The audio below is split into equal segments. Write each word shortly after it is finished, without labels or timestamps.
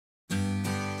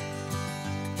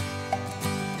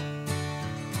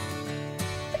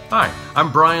Hi,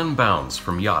 I'm Bryan Bounds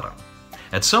from Yada.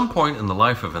 At some point in the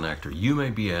life of an actor, you may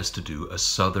be asked to do a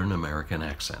Southern American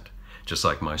accent, just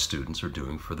like my students are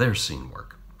doing for their scene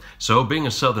work. So, being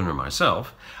a Southerner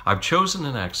myself, I've chosen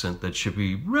an accent that should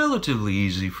be relatively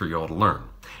easy for y'all to learn,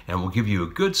 and will give you a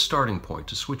good starting point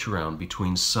to switch around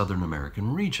between Southern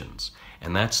American regions,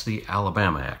 and that's the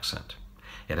Alabama accent.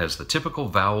 It has the typical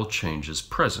vowel changes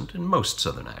present in most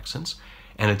Southern accents,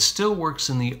 and it still works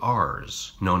in the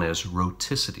R's, known as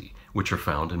rhoticity, which are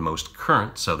found in most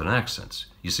current Southern accents.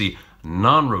 You see,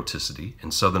 non-rhoticity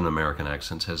in Southern American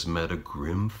accents has met a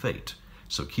grim fate,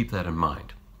 so keep that in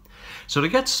mind. So to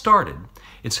get started,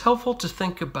 it's helpful to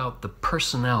think about the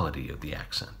personality of the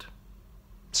accent.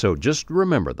 So just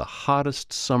remember the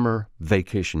hottest summer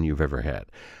vacation you've ever had.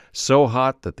 So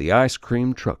hot that the ice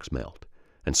cream trucks melt.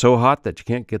 And so hot that you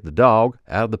can't get the dog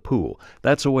out of the pool.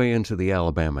 That's a way into the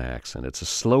Alabama accent. It's a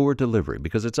slower delivery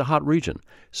because it's a hot region,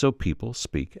 so people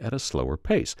speak at a slower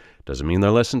pace. Doesn't mean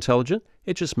they're less intelligent,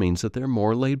 it just means that they're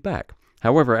more laid back.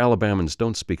 However, Alabamans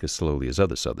don't speak as slowly as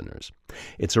other Southerners.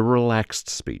 It's a relaxed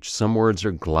speech. Some words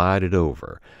are glided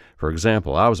over. For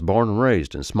example, I was born and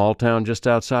raised in a small town just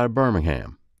outside of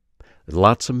Birmingham.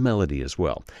 Lots of melody as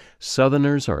well.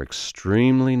 Southerners are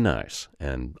extremely nice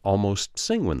and almost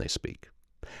sing when they speak.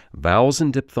 Vowels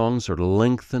and diphthongs are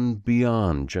lengthened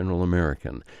beyond General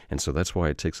American, and so that's why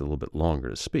it takes a little bit longer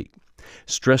to speak.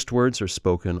 Stressed words are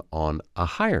spoken on a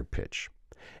higher pitch,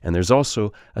 and there's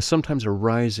also sometimes a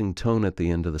rising tone at the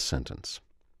end of the sentence.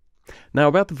 Now,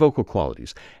 about the vocal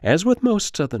qualities. As with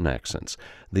most Southern accents,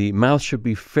 the mouth should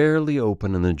be fairly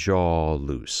open and the jaw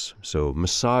loose. So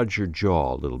massage your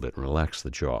jaw a little bit and relax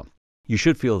the jaw. You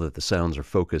should feel that the sounds are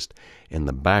focused in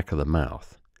the back of the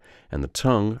mouth, and the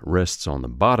tongue rests on the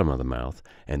bottom of the mouth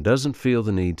and doesn't feel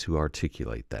the need to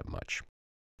articulate that much.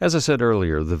 As I said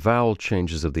earlier, the vowel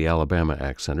changes of the Alabama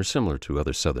accent are similar to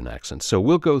other Southern accents. So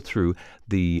we'll go through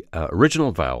the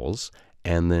original vowels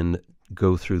and then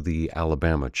go through the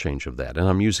Alabama change of that. And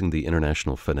I'm using the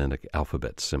International Phonetic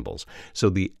Alphabet symbols. So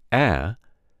the A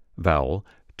vowel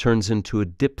turns into a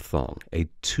diphthong, a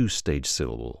two-stage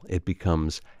syllable. It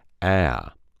becomes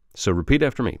A. So repeat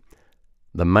after me.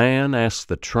 The man asked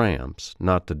the tramps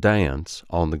not to dance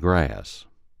on the grass.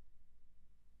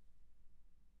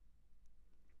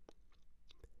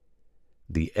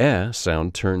 The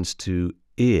sound turns to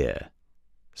I.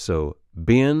 So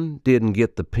Ben didn't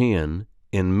get the pen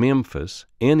in Memphis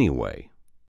anyway.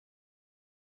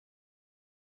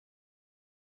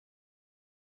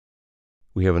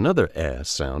 We have another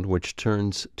sound which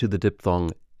turns to the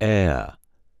diphthong A.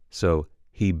 So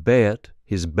he bet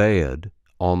his bed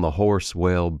on the horse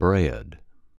well bred.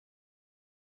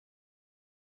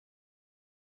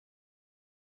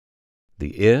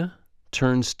 The I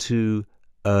turns to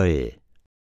A.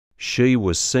 She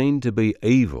was seen to be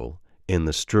evil in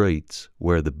the streets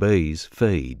where the bees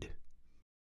feed.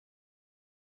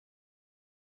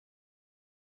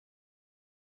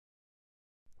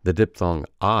 The diphthong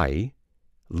I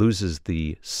loses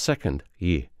the second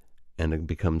Y and it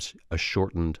becomes a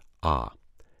shortened Ah.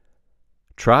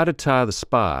 Try to tie the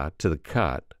spy to the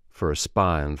kite for a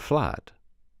spy in flight.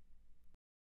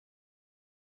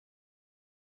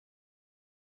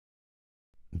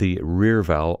 The rear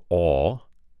vowel aw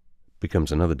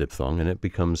becomes another diphthong and it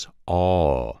becomes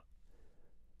aw.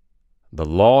 The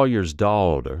lawyer's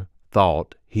daughter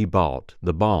thought he bought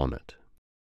the bonnet.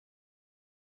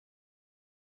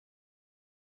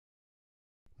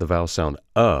 The vowel sound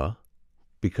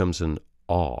becomes an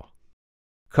aw.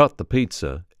 Cut the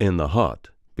pizza in the hut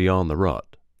beyond the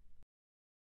rut.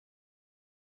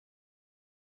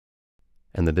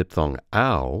 And the diphthong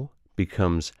ow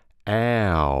becomes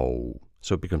ow.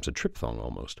 So it becomes a triphthong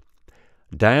almost.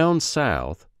 Down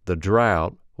south, the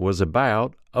drought was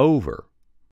about over.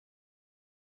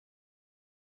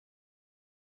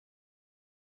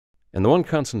 And the one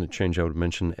consonant change I would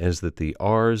mention is that the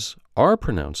R's are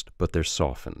pronounced, but they're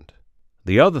softened.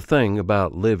 The other thing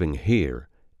about living here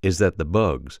is that the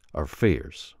bugs are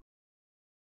fierce.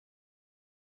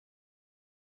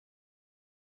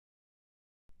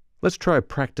 Let's try a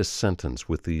practice sentence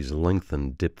with these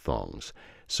lengthened diphthongs.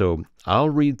 So I'll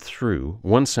read through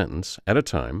one sentence at a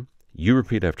time, you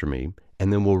repeat after me,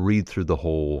 and then we'll read through the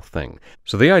whole thing.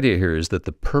 So the idea here is that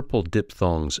the purple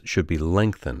diphthongs should be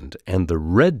lengthened, and the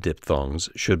red diphthongs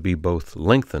should be both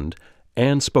lengthened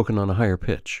and spoken on a higher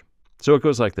pitch. So it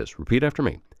goes like this. Repeat after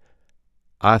me.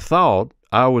 I thought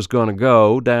I was going to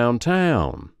go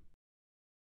downtown.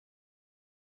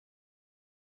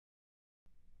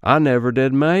 I never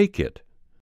did make it.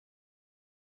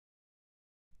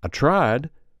 I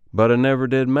tried, but I never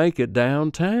did make it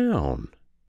downtown.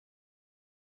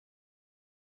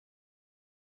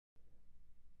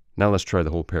 Now let's try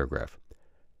the whole paragraph.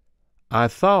 I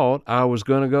thought I was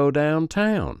going to go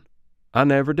downtown. I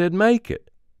never did make it.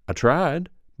 I tried,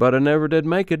 but I never did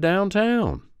make it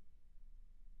downtown.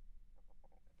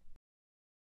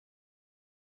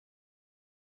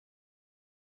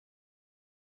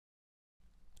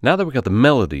 Now that we've got the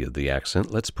melody of the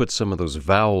accent, let's put some of those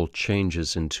vowel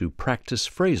changes into practice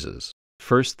phrases.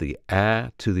 First, the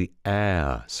a to the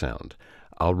a sound.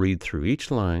 I'll read through each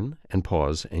line and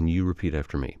pause, and you repeat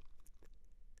after me.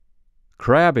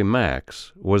 Crabby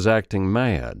Max was acting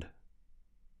mad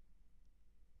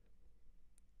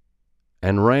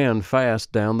and ran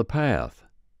fast down the path.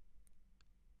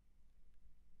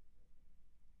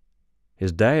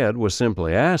 His dad was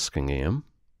simply asking him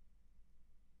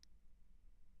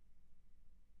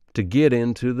to get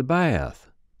into the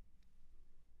bath.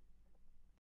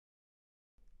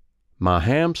 My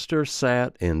hamster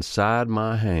sat inside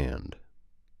my hand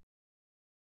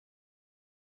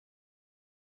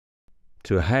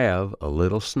to have a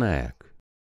little snack.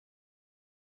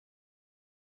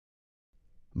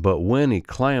 But when he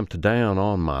clamped down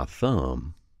on my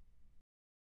thumb,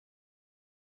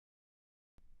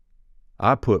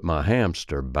 I put my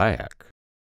hamster back.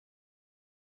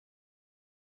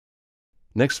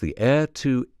 Next, the a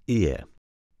to I.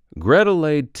 Greta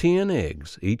laid 10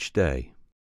 eggs each day.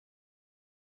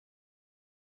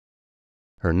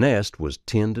 Her nest was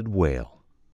tended well.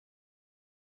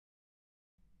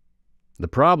 The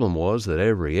problem was that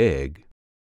every egg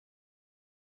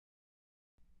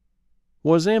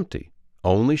was empty,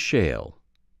 only shell.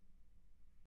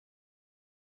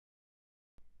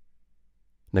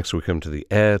 Next we come to the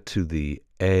a to the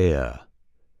a.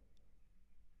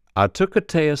 I took a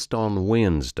test on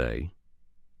Wednesday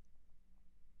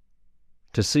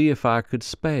to see if I could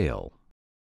spell.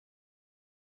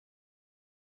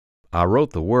 I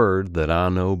wrote the word that I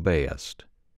know best,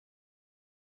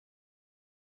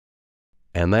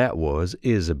 and that was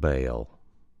Isabel.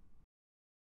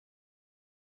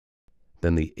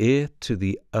 Then the I to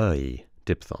the A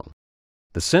diphthong.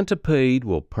 The centipede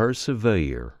will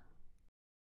persevere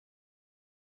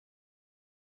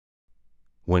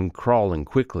when crawling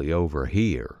quickly over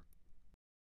here.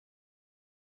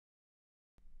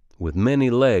 With many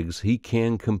legs he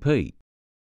can compete.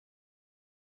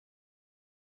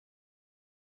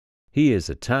 He is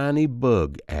a tiny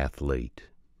bug athlete.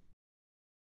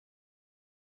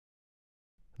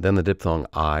 Then the diphthong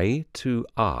I to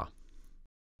A.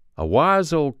 A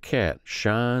wise old cat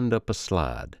shined up a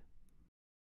slide,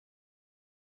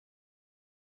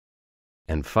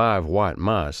 and 5 white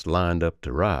mice lined up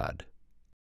to ride.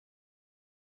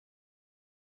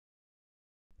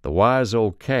 The wise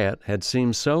old cat had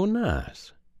seemed so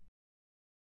nice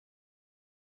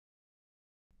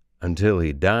until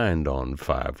he dined on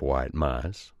 5 white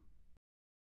mice.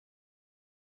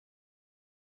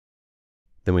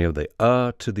 Then we have the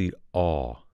to the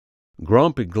aw.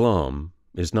 Grumpy Glum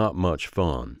is not much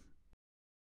fun.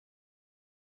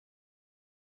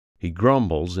 He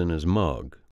grumbles in his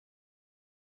mug.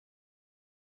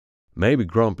 Maybe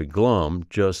Grumpy Glum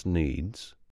just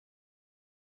needs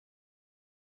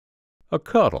a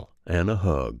cuddle and a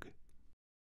hug.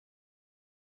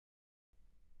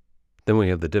 Then we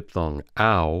have the diphthong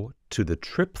ow to the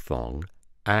triphthong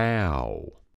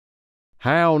ow.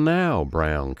 How now,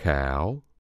 brown cow?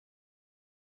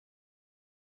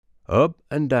 Up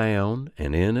and down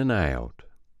and in and out,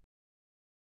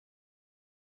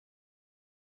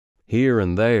 here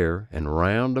and there and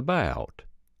round about.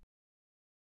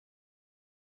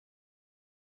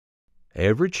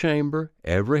 Every chamber,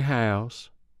 every house,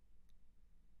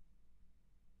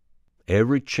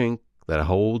 every chink that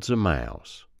holds a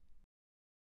mouse.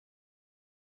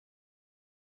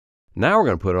 Now we're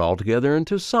going to put it all together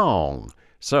into song.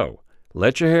 So,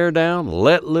 let your hair down,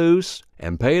 let loose,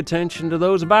 and pay attention to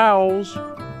those vowels.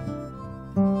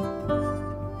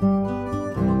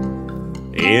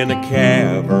 In a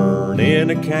cavern, in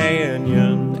a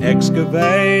canyon,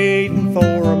 excavating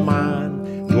for a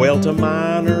mine, dwelt a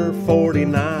miner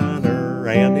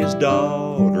 49er and his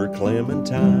daughter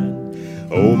Clementine.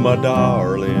 Oh my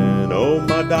darling, oh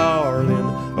my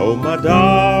darling, oh my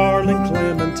darling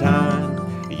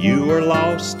Clementine, you are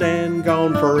lost and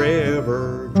gone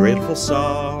forever, dreadful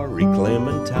sorry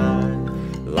Clementine.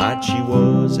 Light she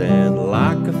was and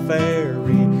like a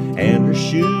fairy, and her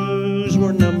shoes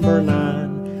were number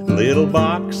 9. Little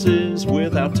boxes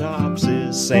without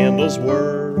topses, sandals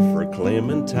were for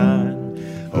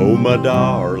Clementine. Oh my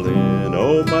darling,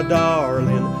 oh my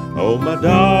darling, oh my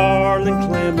darling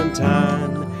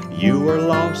Clementine, you are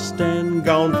lost and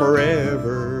gone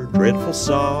forever, dreadful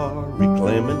sorry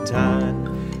Clementine.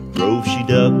 Drove she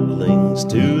ducklings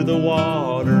to the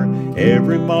water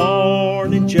every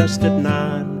morning just at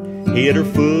 9. Hit her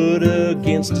foot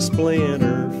against a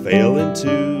splinter, fell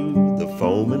into the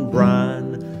foaming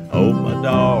brine. Oh my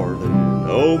darling,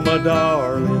 oh my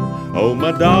darling, oh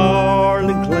my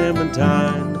darling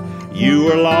Clementine, you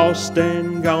are lost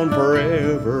and gone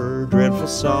forever, dreadful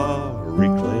sorry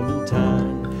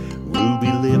Clementine.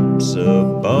 Ruby lips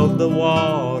above the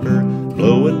water,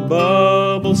 blowing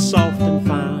bubbles soft and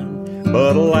fine.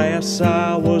 But alas,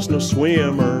 I was no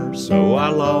swimmer, so I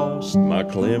lost my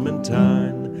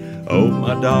Clementine. Oh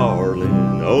my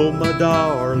darling, oh my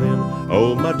darling,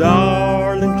 oh my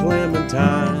darling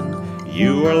Clementine,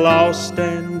 you are lost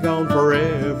and gone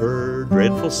forever,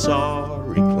 dreadful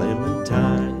sorry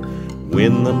Clementine.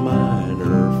 When the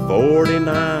miner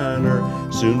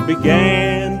 49er soon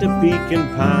began to peak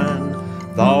and pine,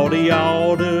 thought he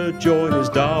ought to join his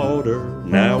daughter,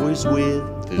 now he's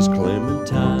with his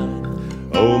Clementine.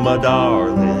 Oh my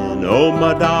darling, oh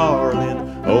my darling,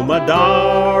 oh my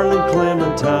darling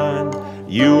Clementine,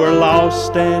 you are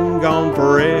lost and gone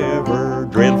forever,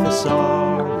 dreadful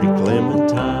sorry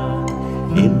Clementine.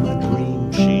 In my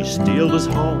dream she still does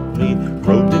haunt me,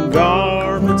 robed in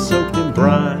garments soaked in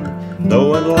brine.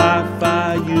 Though in life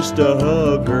I used to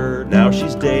hug her, now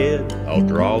she's dead, I'll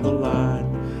draw the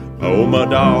line. Oh my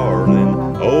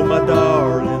darling, oh my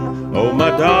darling, oh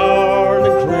my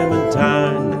darling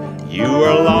Clementine, you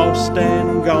are lost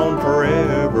and gone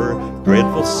forever,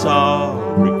 dreadful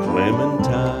sorry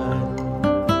Clementine.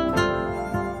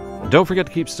 Don't forget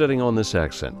to keep studying on this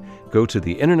accent. Go to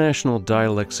the International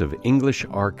Dialects of English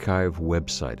Archive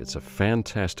website. It's a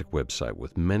fantastic website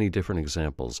with many different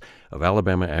examples of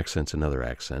Alabama accents and other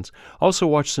accents. Also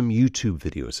watch some YouTube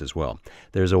videos as well.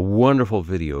 There's a wonderful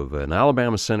video of an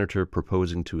Alabama senator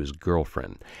proposing to his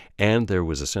girlfriend. And there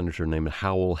was a senator named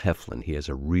Howell Heflin. He has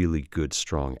a really good,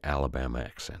 strong Alabama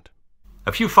accent.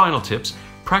 A few final tips.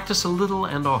 Practice a little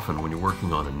and often when you're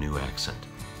working on a new accent.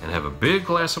 And have a big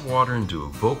glass of water and do a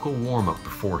vocal warm-up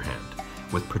beforehand,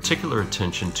 with particular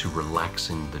attention to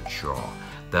relaxing the jaw.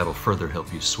 That'll further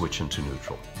help you switch into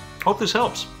neutral. Hope this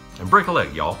helps, and break a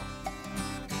leg, y'all.